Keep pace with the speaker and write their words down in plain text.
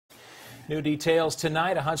New details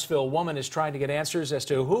tonight. A Huntsville woman is trying to get answers as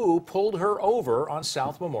to who pulled her over on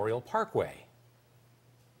South Memorial Parkway.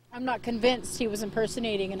 I'm not convinced he was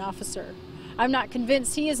impersonating an officer. I'm not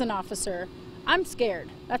convinced he is an officer. I'm scared.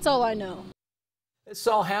 That's all I know. This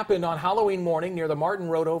all happened on Halloween morning near the Martin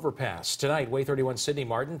Road overpass. Tonight, Way 31 Sydney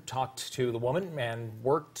Martin talked to the woman and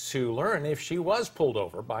worked to learn if she was pulled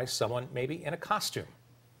over by someone maybe in a costume.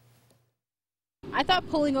 I thought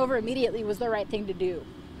pulling over immediately was the right thing to do.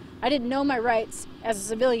 I didn't know my rights as a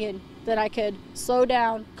civilian, that I could slow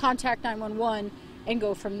down, contact 911, and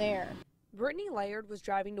go from there. Brittany Laird was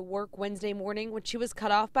driving to work Wednesday morning when she was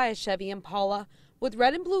cut off by a Chevy Impala with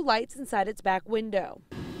red and blue lights inside its back window.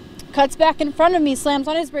 Cuts back in front of me, slams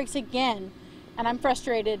on his brakes again, and I'm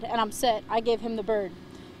frustrated and upset. I gave him the bird.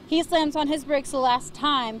 He slams on his brakes the last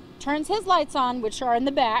time, turns his lights on, which are in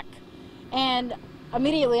the back, and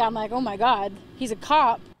immediately I'm like, oh my God, he's a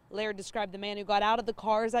cop. Laird described the man who got out of the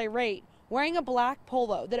car as irate, wearing a black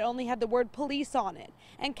polo that only had the word police on it,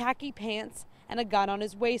 and khaki pants and a gun on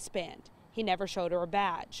his waistband. He never showed her a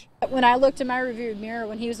badge. When I looked in my rearview mirror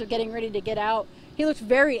when he was getting ready to get out, he looked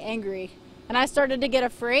very angry. And I started to get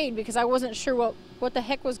afraid because I wasn't sure what the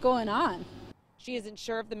heck was going on. She isn't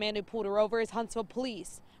sure if the man who pulled her over is Huntsville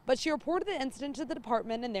police, but she reported the incident to the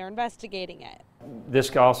department and they're investigating it. This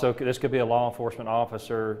could be a law enforcement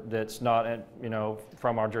officer that's not,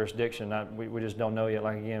 from our jurisdiction. We just don't know yet.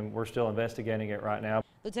 Like, again, we're still investigating it right now.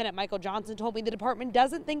 Lieutenant Michael Johnson told me the department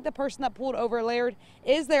doesn't think the person that pulled over Laird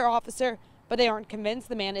is their officer, but they aren't convinced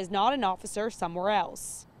the man is not an officer somewhere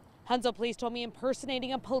else. Huntsville police told me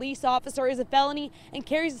impersonating a police officer is a felony and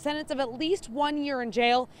carries a sentence of at least 1 year in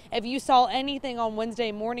jail. If you saw anything on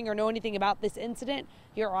Wednesday morning or know anything about this incident,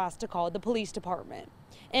 you're asked to call the police department.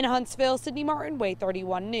 In Huntsville, Sydney Martin, Way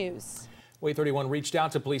 31 News. Way 31 reached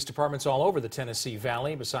out to police departments all over the Tennessee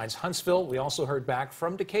Valley. Besides Huntsville, we also heard back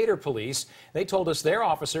from Decatur police. They told us their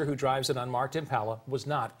officer who drives an unmarked Impala was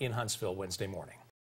not in Huntsville Wednesday morning.